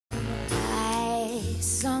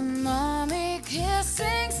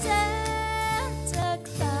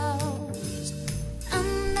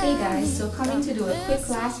guys, so coming to do a quick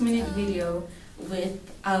last minute video with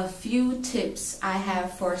a few tips I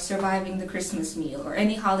have for surviving the Christmas meal or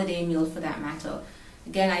any holiday meal for that matter.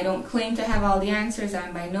 Again, I don't claim to have all the answers.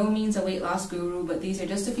 I'm by no means a weight loss guru, but these are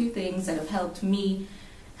just a few things that have helped me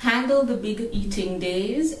handle the big eating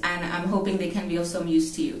days, and I'm hoping they can be of some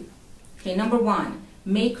use to you. Okay, number one,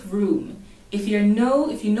 make room. If you know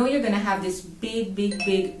you're going to have this big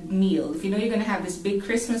meal, if you know you're going to have this big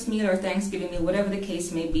Christmas meal or Thanksgiving meal, whatever the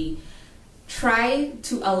case may be, try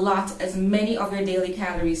to allot as many of your daily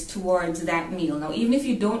calories towards that meal. Now, even if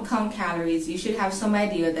you don't count calories, you should have some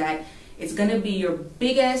idea that it's going to be your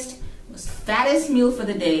biggest, most fattest meal for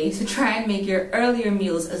the day, so try and make your earlier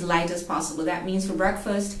meals as light as possible. That means for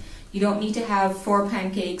breakfast, you don't need to have 4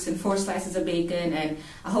 pancakes and 4 slices of bacon and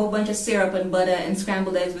a whole bunch of syrup and butter and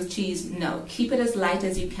scrambled eggs with cheese. No, keep it as light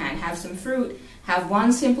as you can. Have some fruit, have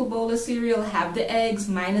one simple bowl of cereal, have the eggs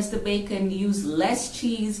minus the bacon, use less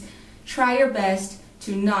cheese. Try your best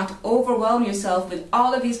to not overwhelm yourself with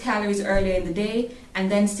all of these calories earlier in the day and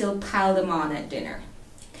then still pile them on at dinner.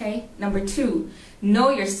 Okay? Number two, know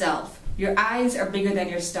yourself. Your eyes are bigger than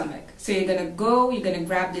your stomach. So you're going to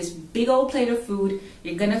grab this big old plate of food,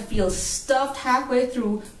 you're going to feel stuffed halfway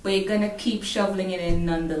through, but you're going to keep shoveling it in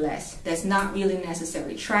nonetheless. That's not really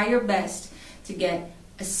necessary. Try your best to get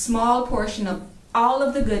a small portion of all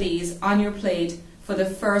of the goodies on your plate for the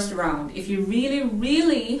first round. If you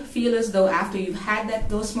really feel as though after you've had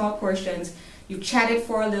those small portions, you've chatted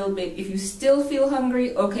for a little bit, if you still feel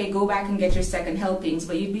hungry, okay, go back and get your second helpings.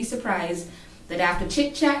 But you'd be surprised that after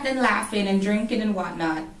chit-chatting and laughing and drinking and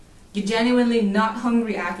whatnot, you're genuinely not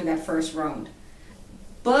hungry after that first round.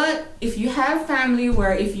 But if you have family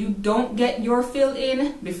where if you don't get your fill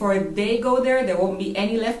in before they go there won't be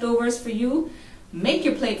any leftovers for you, make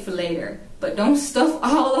your plate for later. But don't stuff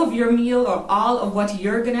all of your meal or all of what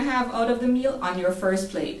you're going to have out of the meal on your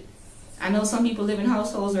first plate. I know some people live in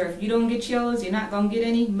households where if you don't get yours, you're not going to get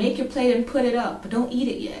any. Make your plate and put it up, but don't eat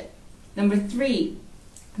it yet. Number three,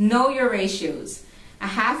 know your ratios. A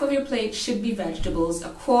half of your plate should be vegetables, a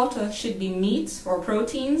quarter should be meats or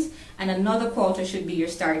proteins, and another quarter should be your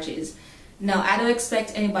starches. Now, I don't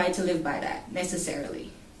expect anybody to live by that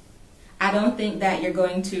necessarily. I don't think that you're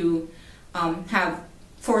going to have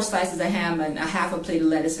 4 slices of ham and a half a plate of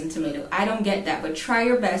lettuce and tomato. I don't get that, but try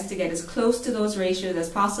your best to get as close to those ratios as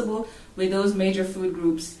possible with those major food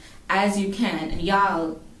groups as you can. And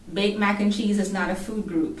y'all, baked mac and cheese is not a food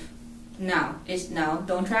group. No,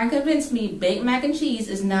 don't try and convince me. Baked mac and cheese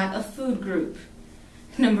is not a food group.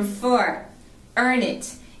 Number 4, earn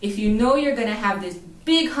it. If you know you're going to have this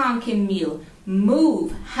big honking meal,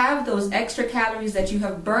 move. Have those extra calories that you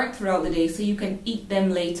have burnt throughout the day so you can eat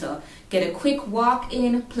them later. Get a quick walk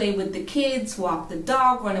in, play with the kids, walk the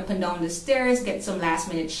dog, run up and down the stairs, get some last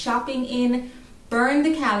minute shopping in. Burn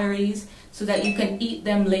the calories so that you can eat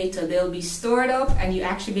them later. They'll be stored up and you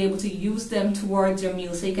actually be able to use them towards your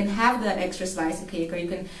meal. So you can have that extra slice of cake or you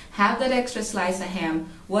can have that extra slice of ham,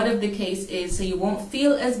 whatever the case is, so you won't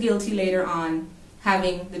feel as guilty later on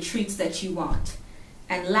having the treats that you want.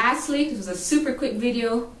 And lastly, this was a super quick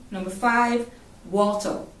video, number 5,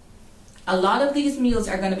 water. A lot of these meals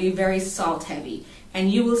are going to be very salt heavy,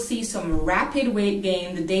 and you will see some rapid weight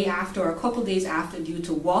gain the day after or a couple days after due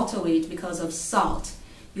to water weight because of salt.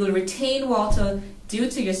 You'll retain water due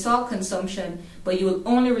to your salt consumption, but you will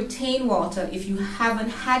only retain water if you haven't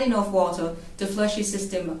had enough water to flush your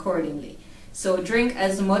system accordingly. So drink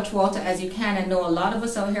as much water as you can. I know a lot of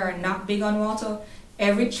us out here are not big on water.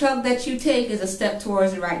 Every chug that you take is a step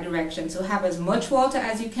towards the right direction. So have as much water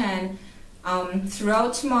as you can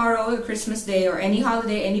throughout tomorrow, Christmas Day, or any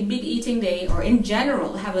holiday, any big eating day, or in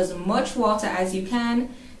general, have as much water as you can.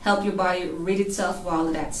 Help your body rid itself of all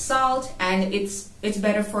of that salt, and it's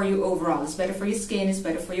better for you overall. It's better for your skin, it's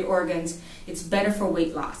better for your organs, it's better for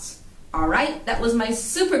weight loss. Alright, that was my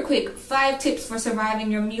super quick 5 tips for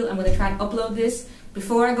surviving your meal. I'm going to try and upload this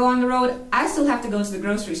before I go on the road. I still have to go to the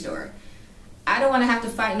grocery store. I don't want to have to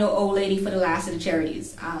fight no old lady for the last of the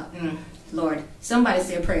charities. Lord, somebody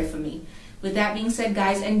say a prayer for me. With that being said,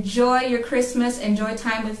 guys, enjoy your Christmas, enjoy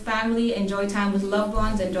time with family, enjoy time with loved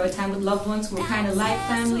ones, enjoy time with loved ones who are kind of like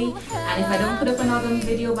family. And if I don't put up another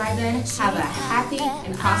video by then, have a happy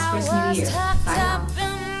and prosperous New Year. Bye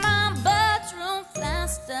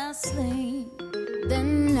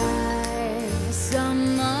now.